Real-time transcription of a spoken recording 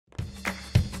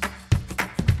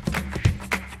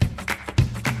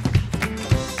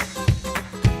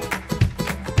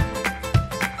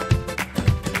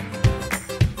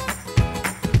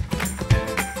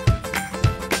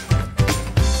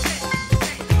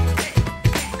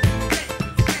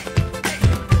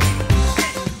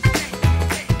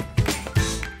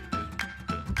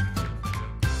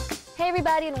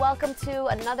everybody, and welcome to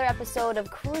another episode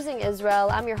of Cruising Israel.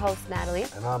 I'm your host, Natalie.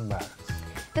 And I'm Max.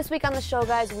 This week on the show,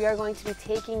 guys, we are going to be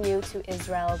taking you to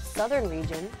Israel's southern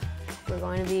region. We're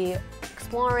going to be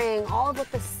exploring all of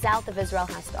what the south of Israel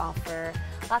has to offer.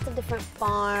 Lots of different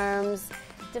farms,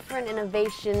 different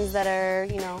innovations that are,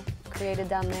 created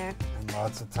down there. And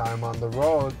lots of time on the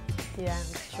road. Yeah,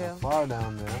 it's true. Not far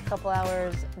down there. A couple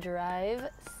hours drive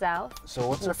south. So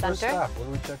what's our first stop? What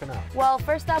are we checking out? Well,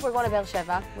 first stop, we're going to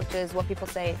Beersheba, which is what people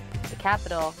say the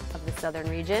capital of the southern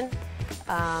region.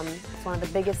 It's one of the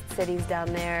biggest cities down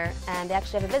there, and they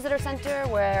actually have a visitor center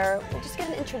where we'll just get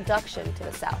an introduction to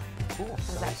the south. Cool.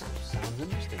 Sounds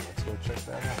interesting. Let's go check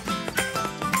that out.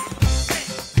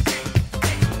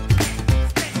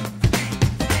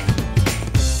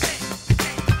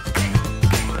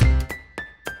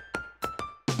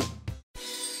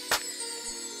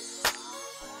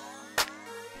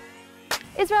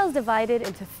 Israel is divided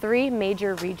into three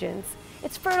major regions.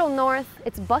 Its fertile north,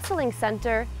 its bustling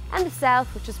center, and the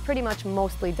south, which is pretty much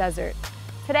mostly desert.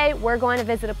 Today, we're going to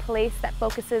visit a place that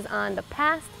focuses on the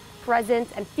past, present,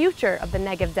 and future of the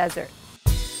Negev Desert.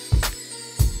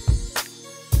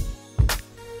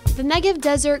 The Negev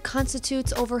Desert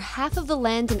constitutes over half of the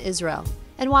land in Israel.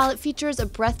 And while it features a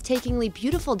breathtakingly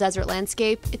beautiful desert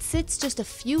landscape, it sits just a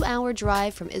few-hour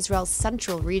drive from Israel's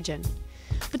central region.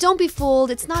 But don't be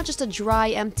fooled, it's not just a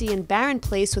dry, empty, and barren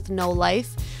place with no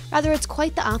life. Rather, it's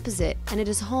quite the opposite, and it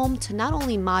is home to not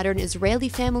only modern Israeli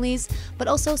families, but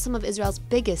also some of Israel's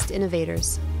biggest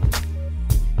innovators.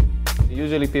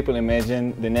 Usually people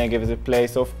imagine the Negev as a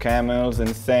place of camels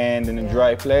and sand and a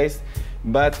dry place,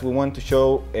 but we want to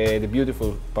show the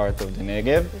beautiful part of the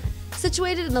Negev.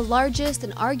 Situated in the largest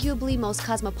and arguably most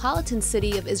cosmopolitan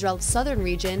city of Israel's southern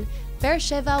region,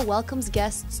 Beersheba welcomes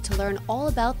guests to learn all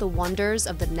about the wonders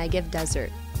of the Negev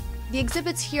Desert. The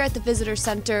exhibits here at the Visitor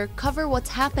Center cover what's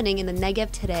happening in the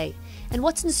Negev today and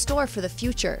what's in store for the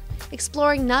future,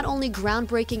 exploring not only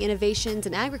groundbreaking innovations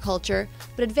in agriculture,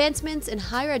 but advancements in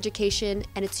higher education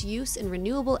and its use in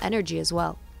renewable energy as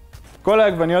well. כל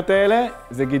העגבניות האלה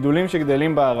זה גידולים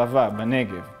שגדלים בערבה,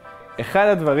 בנגב. אחד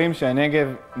הדברים שהנגב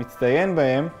מצטיין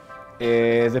בהם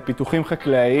זה פיתוחים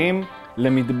חקלאיים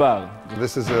למדבר.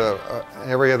 This is an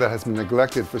area that has been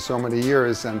neglected for so many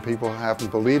years and people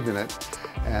haven't believed in it.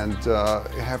 And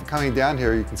coming down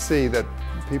here, you can see that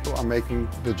people are making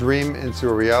the dream into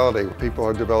a reality. People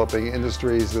are developing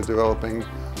industries, they're developing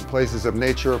places of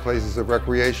nature, places of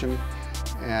recreation,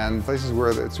 and places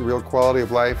where it's a real quality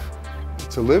of life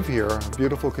to live here,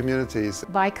 beautiful communities.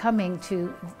 By coming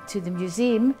to the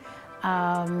museum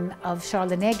of Sha'ar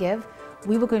Negev,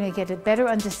 we were going to get a better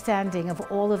understanding of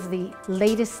all of the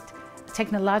latest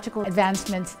technological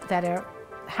advancements that are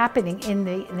happening in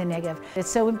the Negev. It's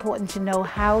so important to know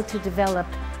how to develop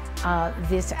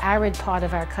this arid part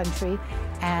of our country,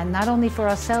 and not only for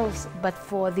ourselves, but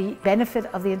for the benefit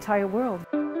of the entire world.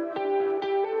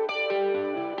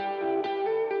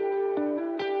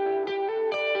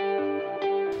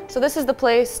 So this is the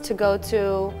place to go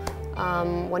to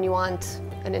when you want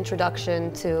an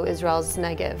introduction to Israel's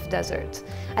Negev Desert.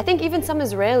 I think even some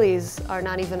Israelis are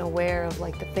not even aware of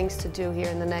the things to do here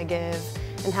in the Negev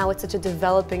and how it's such a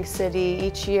developing city.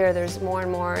 Each year there's more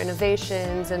and more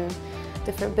innovations and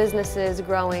different businesses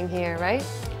growing here, right?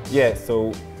 Yeah,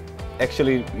 so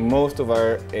actually most of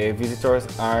our visitors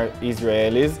are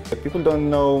Israelis. People don't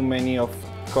know many of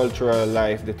cultural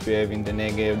life that we have in the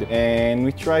Negev, and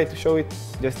we try to show it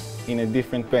just in a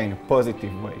different way, in a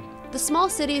positive way. The small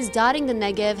cities dotting the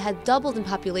Negev had doubled in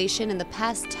population in the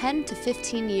past 10 to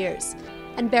 15 years.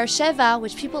 And Beersheba,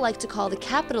 which people like to call the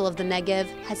capital of the Negev,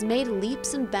 has made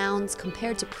leaps and bounds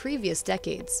compared to previous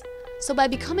decades. So by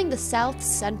becoming the South's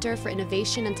center for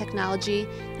innovation and technology,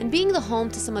 and being the home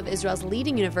to some of Israel's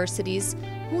leading universities,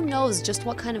 who knows just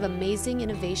what kind of amazing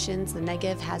innovations the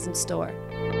Negev has in store.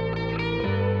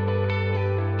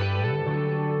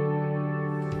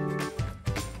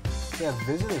 Yeah,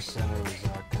 visitor center is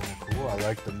kind of cool. I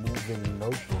like the moving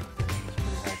notebook thing. It's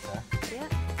pretty high-tech.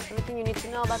 Yeah, everything you need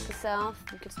to know about the South,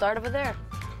 you could start over there.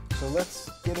 So let's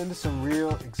get into some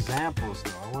real examples,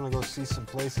 though. I want to go see some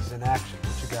places in action.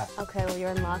 What you got? Okay, well,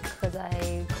 you're in luck because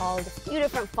I called a few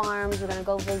different farms. We're going to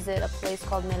go visit a place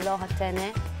called Melo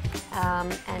Hatene,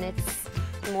 and it's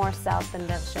more south than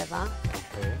Beersheba.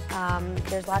 Okay.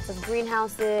 There's lots of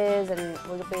greenhouses, and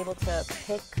we'll be able to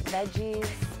pick veggies.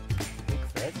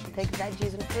 Pick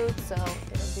veggies and fruits, so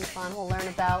it'll be fun. We'll learn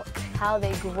about how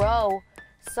they grow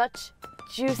such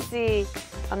juicy,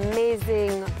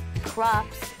 amazing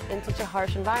crops in such a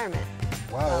harsh environment.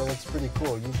 Wow, that's pretty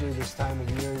cool. Usually this time of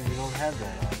year you don't have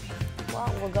that option.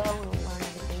 Well, we'll go and we'll learn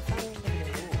everything from you.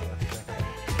 Cool, let's check it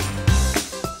out.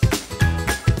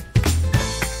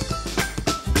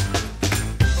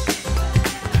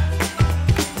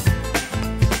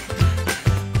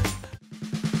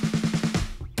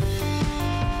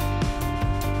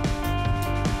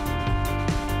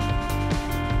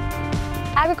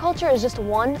 Agriculture is just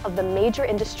one of the major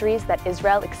industries that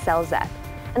Israel excels at.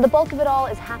 And the bulk of it all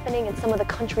is happening in some of the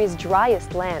country's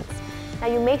driest lands. Now,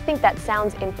 you may think that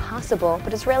sounds impossible,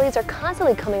 but Israelis are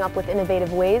constantly coming up with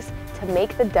innovative ways to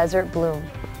make the desert bloom.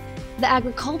 The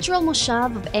agricultural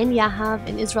moshav of Ein Yahav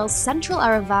in Israel's central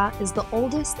Arava is the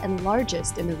oldest and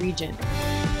largest in the region.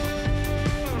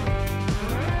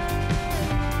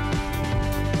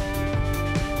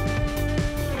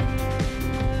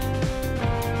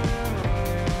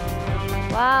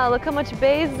 Wow, look how much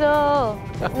basil!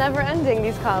 Never ending,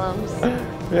 these columns.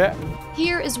 Yeah.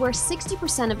 Here is where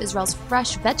 60% of Israel's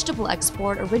fresh vegetable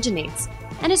export originates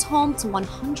and is home to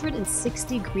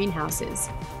 160 greenhouses,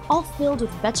 all filled with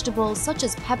vegetables such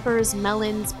as peppers,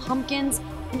 melons, pumpkins,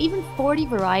 and even 40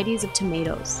 varieties of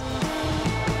tomatoes.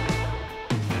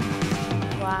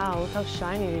 Wow, look how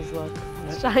shiny these look.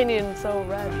 Shiny and so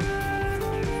red.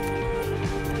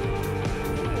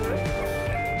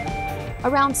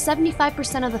 Around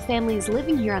 75% of the families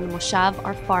living here on the Moshav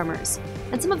are farmers,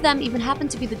 and some of them even happen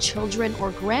to be the children or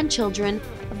grandchildren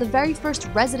of the very first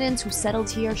residents who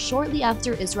settled here shortly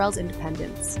after Israel's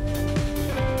independence.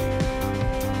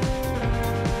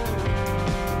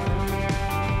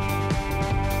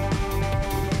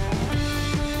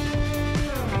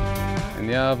 עין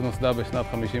יהב נוסדה בשנת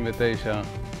 59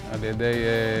 על ידי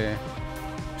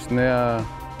שני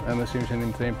האנשים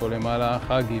שנמצאים פה למעלה,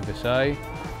 חגי ושי,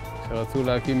 שרצו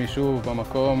להקים יישוב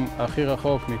במקום הכי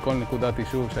רחוק מכל נקודת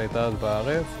יישוב שהייתה אז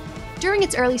בארץ. During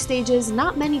its early stages,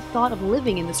 not many thought of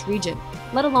living in this region,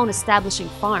 let alone establishing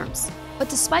farms. But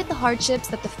despite the hardships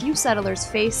that the few settlers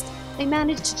faced, they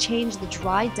managed to change the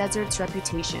dry desert's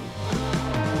reputation.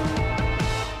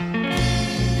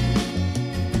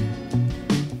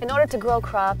 In order to grow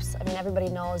crops, I mean, everybody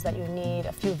knows that you need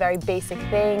a few very basic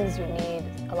things. You need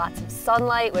lots of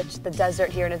sunlight, which the desert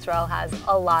here in Israel has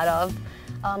a lot of.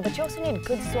 But you also need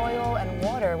good soil and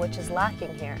water, which is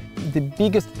lacking here. The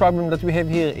biggest problem that we have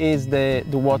here is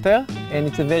the water, and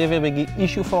it's a very, very big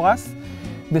issue for us.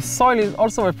 The soil is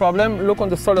also a problem. Look on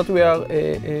the soil that we are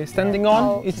standing on.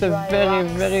 It's a very,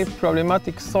 very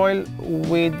problematic soil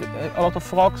with a lot of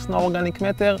rocks, no organic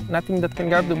matter, nothing that can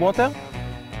grab the water.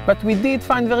 But we did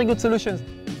find very good solutions.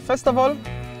 First of all,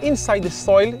 inside the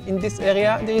soil in this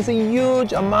area, there is a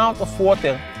huge amount of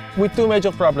water with two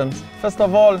major problems. First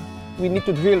of all, we need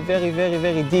to drill very, very,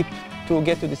 very deep to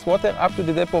get to this water, up to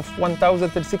the depth of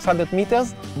 1,600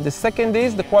 meters. The second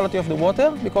is the quality of the water,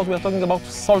 because we are talking about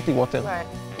salty water. Right.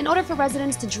 In order for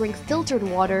residents to drink filtered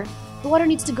water, the water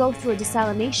needs to go through a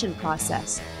desalination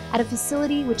process at a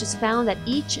facility which is found at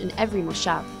each and every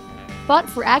moshav. But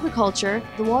for agriculture,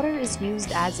 the water is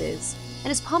used as is, and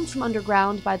is pumped from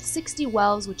underground by the 60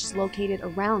 wells which is located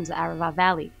around the Arava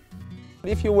Valley.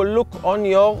 If you will look on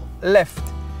your left,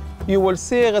 you will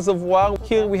see a reservoir.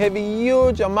 Here we have a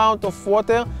huge amount of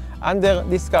water under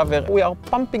this cover. We are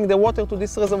pumping the water to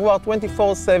this reservoir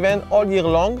 24/7 all year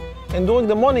long. And during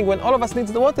the morning, when all of us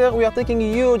needs the water, we are taking a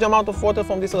huge amount of water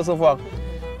from this reservoir.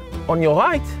 On your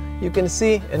right, you can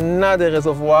see another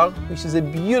reservoir, which is a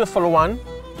beautiful one.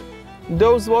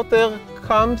 Those water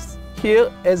comes here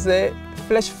as a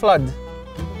flash flood.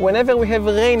 Whenever we have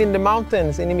rain in the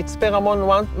mountains, in the Mitzpe Ramon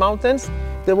mountains,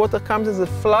 the water comes as a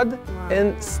flood and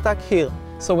stuck here.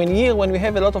 So in here, when we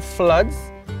have a lot of floods,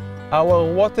 our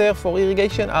water for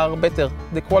irrigation are better.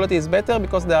 The quality is better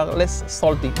because they are less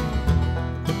salty.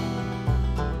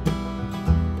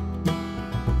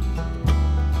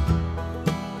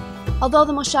 Although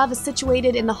the moshav is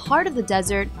situated in the heart of the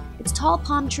desert, its tall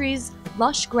palm trees,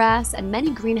 lush grass, and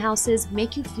many greenhouses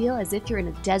make you feel as if you're in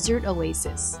a desert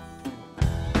oasis.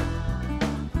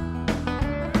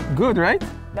 Good, right?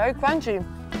 Very crunchy.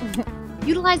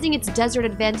 Utilizing its desert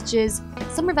advantages,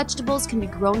 summer vegetables can be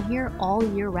grown here all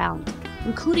year round,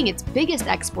 including its biggest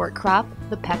export crop,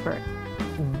 the pepper.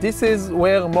 This is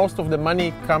where most of the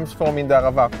money comes from in the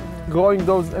Arava. Growing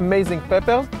those amazing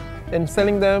peppers and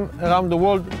selling them around the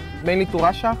world, mainly to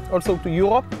Russia, also to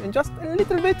Europe, and just a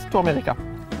little bit to America.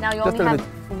 Now you only have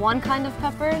one kind of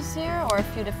peppers here, or a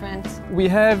few different? We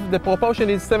have, the proportion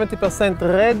is 70%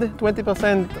 red,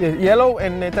 20% yellow,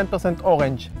 and 10%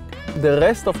 orange. The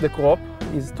rest of the crop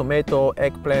is tomato,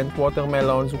 eggplant,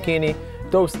 watermelon, zucchini.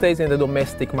 Those stays in the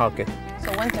domestic market. So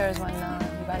winter is when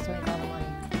you guys make all the money.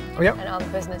 Oh, yeah. And all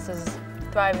the business is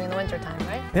thriving in the winter time,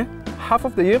 right? Yeah. Half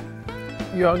of the year,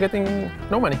 you are getting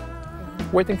no money,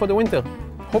 waiting for the winter.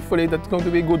 Hopefully that's going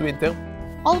to be a good winter.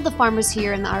 All of the farmers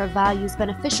here in the Arava use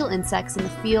beneficial insects in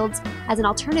the fields as an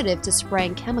alternative to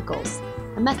spraying chemicals,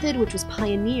 a method which was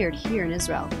pioneered here in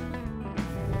Israel.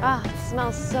 Ah, it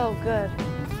smells so good.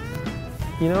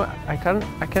 You know, I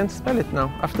can't smell it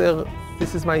now. After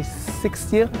This is my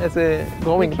 6th year as a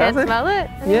growing You can't desert. smell it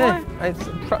anymore?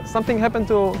 Yeah, something happened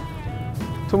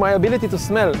to my ability to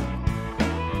smell.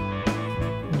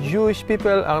 Jewish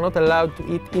people are not allowed to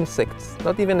eat insects,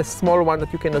 not even a small one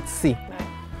that you cannot see.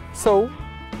 So,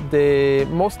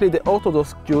 mostly the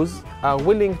Orthodox Jews are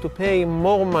willing to pay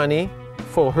more money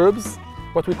for herbs,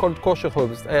 what we call kosher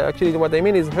herbs. Actually, what I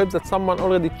mean is herbs that someone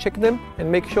already checked them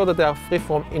and make sure that they are free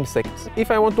from insects.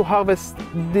 If I want to harvest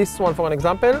this one, for an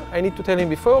example, I need to tell him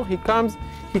before. He comes,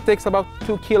 he takes about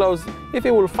 2 kilos. If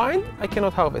he will find, I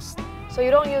cannot harvest. So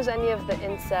you don't use any of the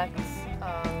insects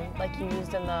like you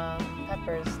used in the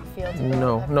peppers, the fields?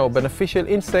 No, beneficial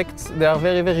insects, they are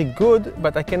very, very good,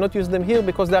 but I cannot use them here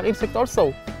because they are insects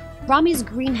also. Rami's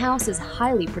greenhouse is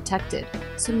highly protected,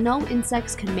 so no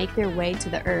insects can make their way to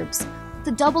the herbs. It's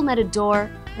a double-netted door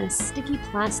and a sticky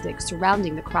plastic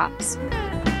surrounding the crops.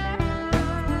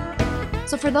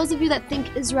 So for those of you that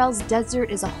think Israel's desert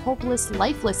is a hopeless,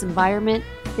 lifeless environment,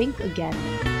 think again.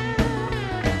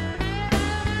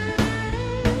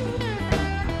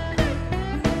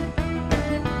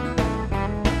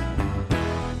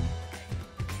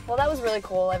 Well, that was really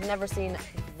cool. I've never seen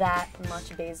that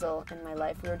much basil in my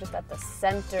life. We were just at the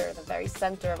center, the very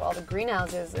center of all the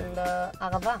greenhouses in the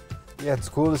Arava. Yeah, it's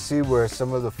cool to see where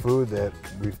some of the food that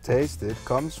we've tasted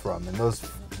comes from. And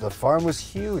the farm was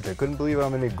huge. I couldn't believe how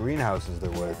many greenhouses there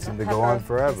were. It seemed to go on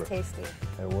forever. It's tasty.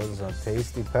 There was some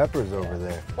tasty peppers over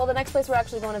there. Well, the next place we're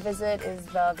actually going to visit is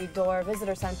the Vidor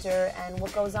Visitor Center. And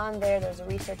what goes on there's a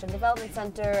research and development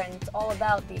center, and it's all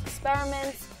about the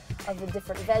experiments of the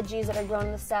different veggies that are grown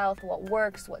in the south, what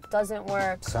works, what doesn't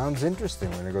work. Sounds interesting.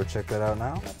 We're gonna go check that out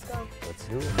now. Let's go. Let's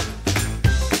do it.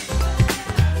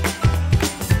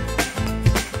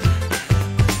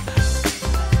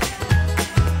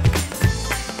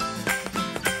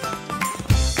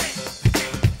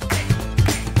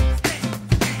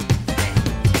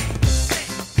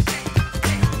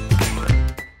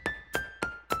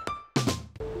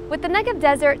 With the Negev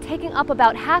Desert taking up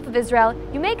about half of Israel,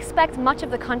 you may expect much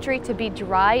of the country to be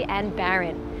dry and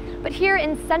barren. But here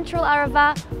in central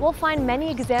Arava, we'll find many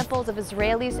examples of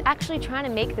Israelis actually trying to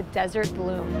make the desert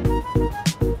bloom.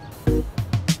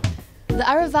 The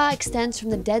Arava extends from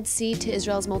the Dead Sea to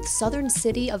Israel's most southern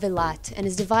city of Eilat and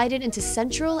is divided into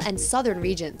central and southern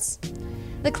regions.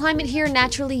 The climate here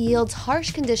naturally yields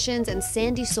harsh conditions and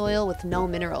sandy soil with no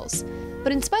minerals.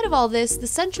 But in spite of all this, the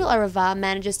central Arava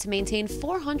manages to maintain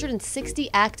 460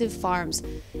 active farms,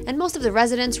 and most of the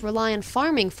residents rely on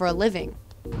farming for a living.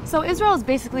 So Israel is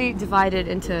basically divided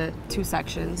into two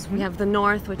sections. We have the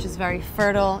north, which is very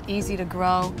fertile, easy to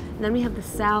grow, and then we have the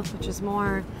south, which is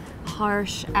more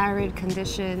harsh, arid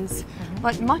conditions.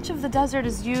 But much of the desert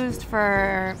is used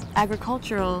for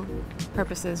agricultural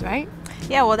purposes, right?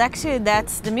 Yeah, well, actually,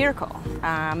 that's the miracle.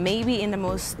 Maybe in the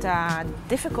most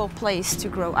difficult place to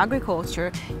grow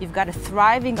agriculture, you've got a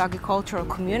thriving agricultural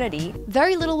community.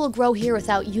 Very little will grow here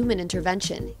without human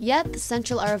intervention, yet the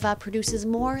central Arava produces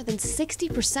more than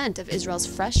 60% of Israel's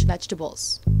fresh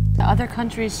vegetables. The other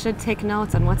countries should take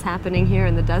notes on what's happening here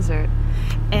in the desert.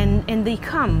 And they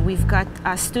come. We've got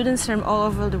students from all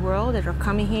over the world that are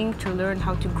coming here to learn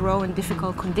how to grow in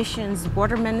difficult conditions,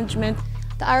 water management.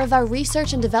 The Arava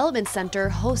Research and Development Center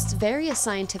hosts various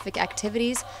scientific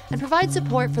activities and provides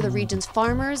support for the region's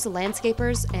farmers,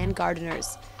 landscapers, and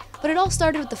gardeners. But it all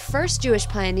started with the first Jewish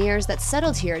pioneers that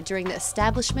settled here during the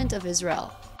establishment of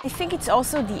Israel. I think it's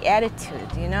also the attitude,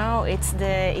 you know, it's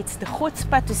the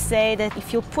chutzpah to say that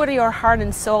if you put your heart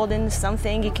and soul into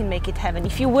something, you can make it happen.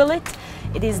 If you will it,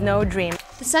 it is no dream.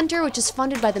 The center, which is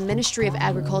funded by the Ministry of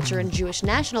Agriculture and Jewish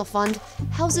National Fund,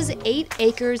 houses 8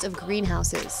 acres of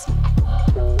greenhouses.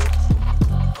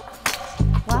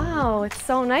 Wow, it's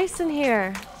so nice in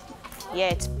here. Yeah,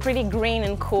 it's pretty green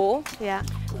and cool. Yeah.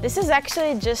 This is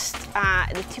actually just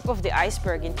the tip of the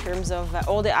iceberg in terms of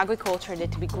all the agriculture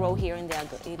that we grow here in the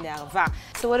Arava.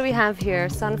 So what do we have here?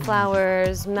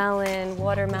 Sunflowers, melon,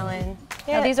 watermelon.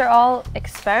 Yeah. Now these are all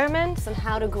experiments on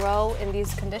how to grow in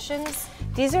these conditions.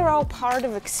 These are all part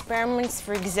of experiments.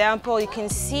 For example, you can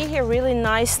see here really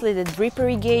nicely the drip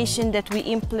irrigation that we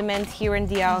implement here in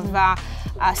the Arava.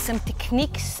 Some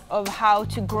techniques of how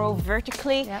to grow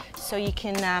vertically, so you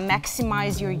can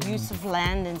maximize your use of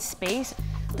land and space.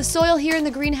 The soil here in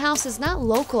the greenhouse is not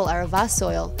local Arava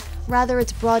soil. Rather,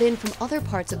 it's brought in from other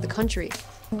parts of the country.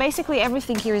 Basically,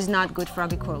 everything here is not good for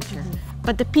agriculture,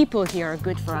 but the people here are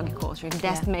good for agriculture, and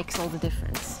that makes all the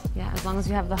difference. Yeah, as long as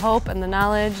you have the hope and the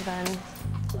knowledge, then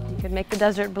you can make the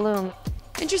desert bloom.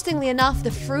 Interestingly enough, the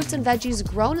fruits and veggies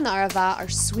grown in the Arava are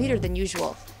sweeter than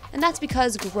usual. And that's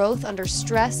because growth under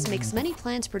stress makes many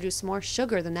plants produce more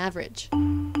sugar than average.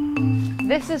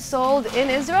 This is sold in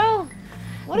Israel?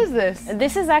 What is this?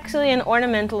 This is actually an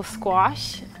ornamental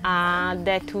squash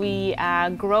that we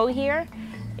grow here.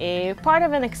 Part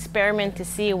of an experiment to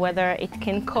see whether it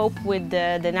can cope with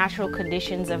the natural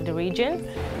conditions of the region.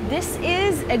 This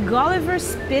is a Gulliver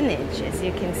spinach, as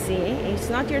you can see. It's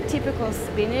not your typical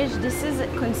spinach. This is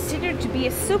considered to be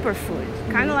a superfood,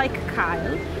 kind of like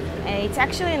kale. It's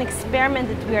actually an experiment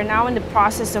that we are now in the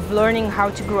process of learning how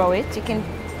to grow it. You can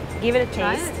give it a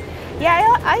taste.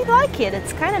 Yeah, I like it.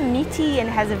 It's kind of meaty and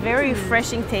has a very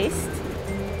refreshing taste.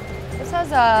 This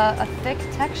has a thick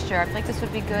texture. I feel like this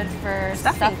would be good for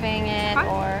stuffing it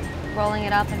or rolling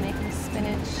it up and making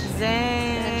spinach.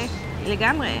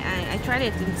 לגמרי. I tried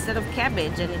it instead of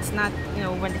cabbage, and it's not, you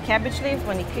know, when the cabbage leaf,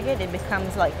 when you cook it, it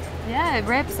becomes like... Yeah, it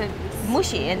rips. It's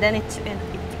mushy, and then it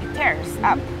tears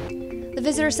up. The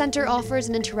Visitor Center offers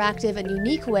an interactive and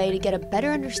unique way to get a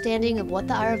better understanding of what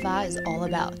the Arava is all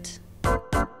about.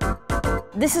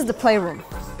 This is the playroom.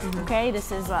 Okay,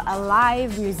 this is a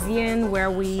live museum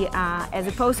where we, as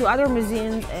opposed to other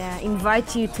museums,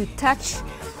 invite you to touch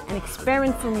and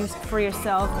experiment for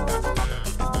yourself.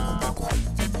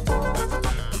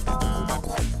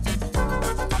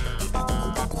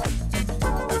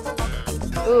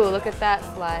 Ooh, look at that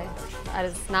fly. That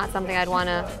is not something I'd want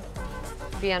to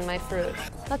be on my fruit.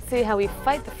 Let's see how we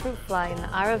fight the fruit fly in the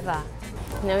Arava.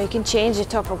 Now you can change the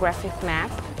topographic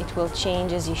map. It will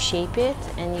change as you shape it,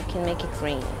 and you can make it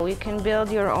green. You can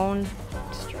build your own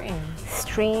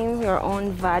stream, your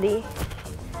own valley,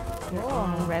 your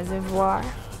own reservoir.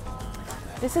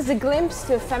 This is a glimpse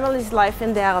to a family's life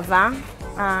in the Arava.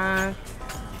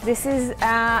 This is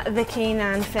the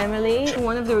Canaan family,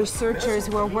 one of the researchers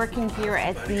who are working here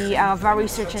at the Arava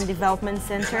Research and Development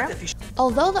Center.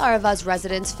 Although the Arava's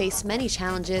residents face many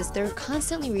challenges, they're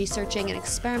constantly researching and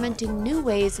experimenting new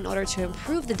ways in order to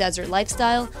improve the desert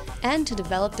lifestyle and to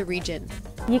develop the region.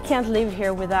 You can't live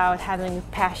here without having a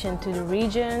passion to the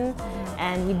region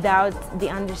and without the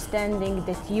understanding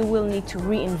that you will need to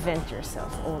reinvent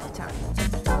yourself all the time.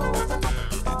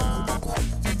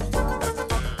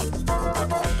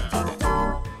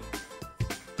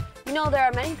 You know, there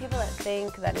are many people that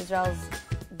think that Israel's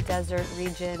desert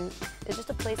region is just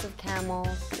a place of camels,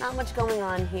 not much going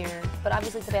on here. But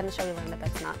obviously today on the show we learned that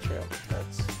that's not true.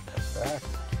 That's a fact.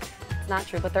 It's not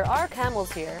true, but there are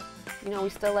camels here. You know, we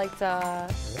still like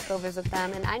to go visit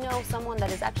them. And I know someone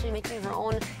that is actually making her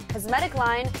own cosmetic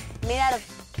line made out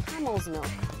of camel's milk.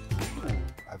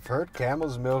 I've heard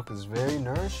camel's milk is very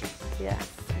nourishing. Yes,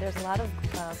 there's a lot of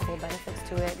cool benefits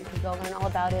to it. You can go learn all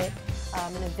about it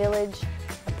in a village,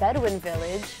 a Bedouin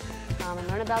village, and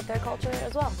learn about their culture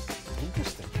as well.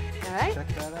 Interesting. All right? Check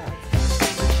that out.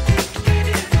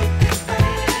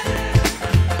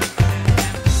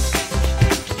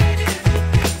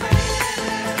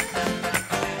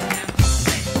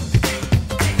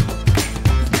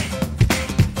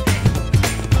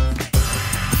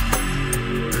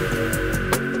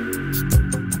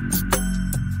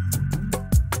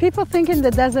 People think in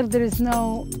the desert there is a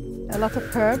lot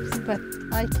of herbs, but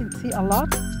I can see a lot.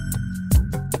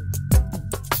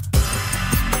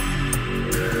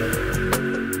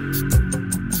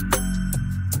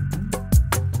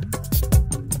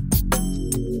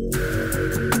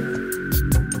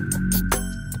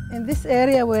 In this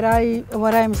area where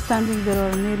I'm standing, there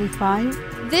are nearly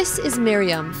 5. This is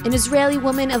Miriam, an Israeli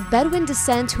woman of Bedouin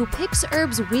descent who picks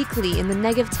herbs weekly in the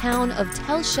Negev town of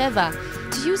Tel Sheva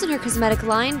to use in her cosmetic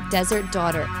line, Desert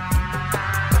Daughter.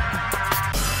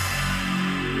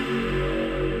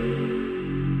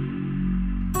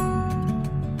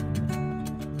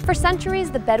 For centuries,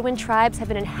 the Bedouin tribes have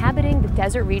been inhabiting the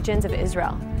desert regions of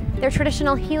Israel. Their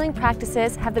traditional healing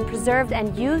practices have been preserved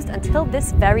and used until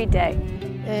this very day.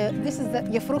 This is the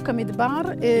Yafruka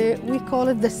Midbar. We call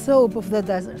it the soap of the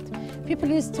desert. People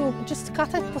used to just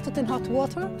cut it, put it in hot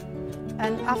water,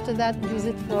 and after that use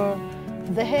it for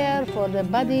the hair, for the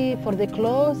body, for the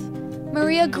clothes.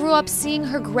 Maria grew up seeing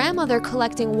her grandmother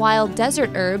collecting wild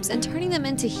desert herbs and turning them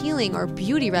into healing or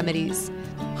beauty remedies.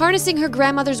 Harnessing her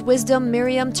grandmother's wisdom,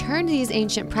 Miriam turned these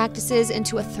ancient practices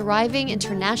into a thriving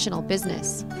international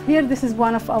business. Here, this is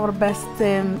one of our best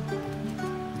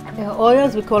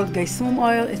oils. We call it gaisum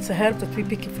oil. It's a herb that we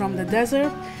pick from the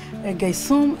desert.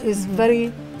 Gaisum is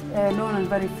very known and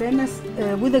very famous.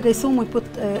 With the gaisum, we put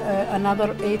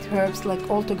another 8 herbs, like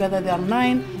all together there are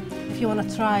 9. If you want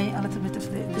to try a little bit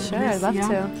of this. Sure, I'd love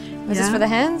to. Is this for the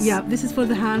hands? Yeah, this is for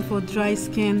the hand, for dry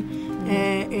skin.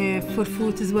 For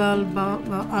foot as well,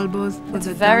 elbows. It's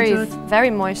very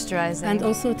moisturizing. And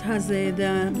also it has the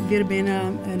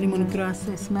verbena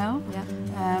lemongrass smell. Yeah.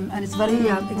 and it's very,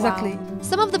 exactly.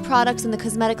 Some of the products in the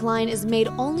cosmetic line is made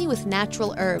only with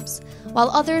natural herbs, while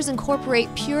others incorporate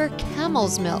pure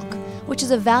camel's milk, which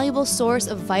is a valuable source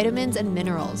of vitamins and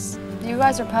minerals. You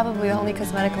guys are probably the only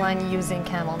cosmetic line using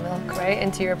camel milk, right,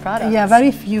 into your products? Yeah,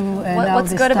 very few.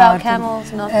 What's good about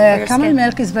camel's milk for your camel skin?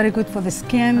 milk is very good for the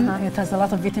skin. It has a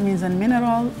lot of vitamins and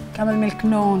minerals. Camel milk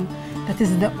known that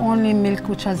is the only milk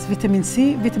which has vitamin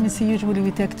C. Vitamin C usually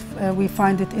we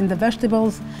find it in the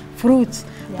vegetables, fruits,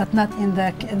 but not in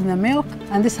the milk.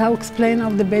 And this is how explain how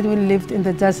the Bedouin lived in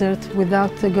the desert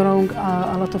without growing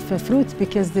a lot of fruits,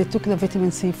 because they took the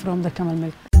vitamin C from the camel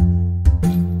milk.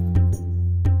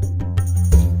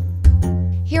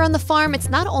 Here on the farm, it's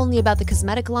not only about the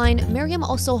cosmetic line. Miriam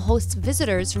also hosts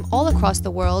visitors from all across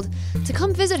the world to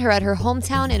come visit her at her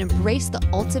hometown and embrace the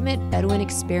ultimate Bedouin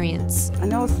experience.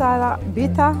 أنا وسارة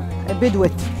بيتا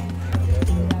بدوت.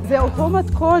 زي أوتومات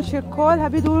كل شركولها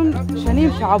بدون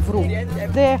شنيم شعفرو.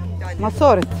 زي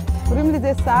مسورت. قريم لي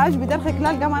زي الساعج بدرخ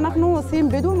كلال جمع نحن وصيم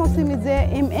بدون وصيم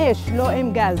زي إم إيش لو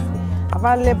إم غاز.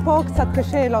 אבל פה קצת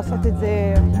קשה לעשות את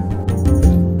זה.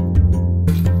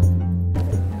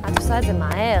 את עושה את זה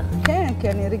מהר. כן, כי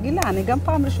אני רגילה. אני גם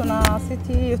פעם ראשונה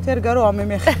עשיתי יותר גרוע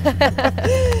ממך.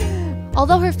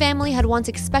 Although her family had once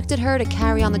expected her to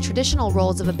carry on the traditional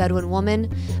roles of a Bedouin woman,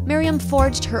 Miriam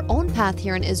forged her own path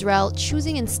here in Israel,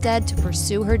 choosing instead to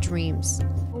pursue her dreams.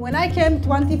 When I came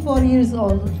 24 years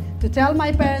old to tell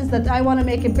my parents that I want to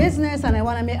make a business and I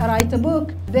want to write a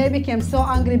book, they became so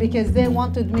angry because they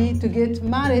wanted me to get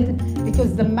married,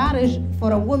 because the marriage for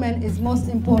a woman is most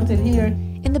important here.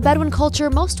 In the Bedouin culture,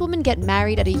 most women get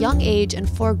married at a young age and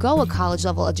forego a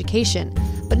college-level education,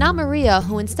 but not Maria,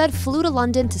 who instead flew to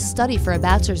London to study for a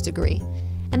bachelor's degree.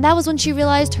 And that was when she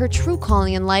realized her true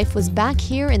calling in life was back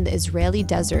here in the Israeli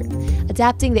desert,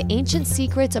 adapting the ancient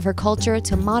secrets of her culture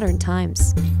to modern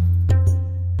times.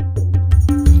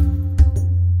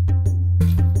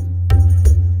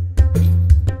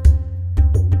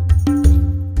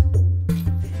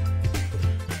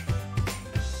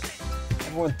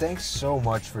 Everyone, thanks so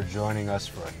much for joining us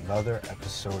for another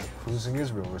episode of Cruising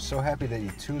Israel. We're so happy that you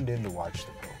tuned in to watch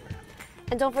the program.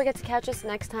 And don't forget to catch us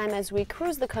next time as we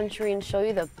cruise the country and show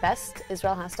you the best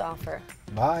Israel has to offer.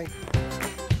 Bye.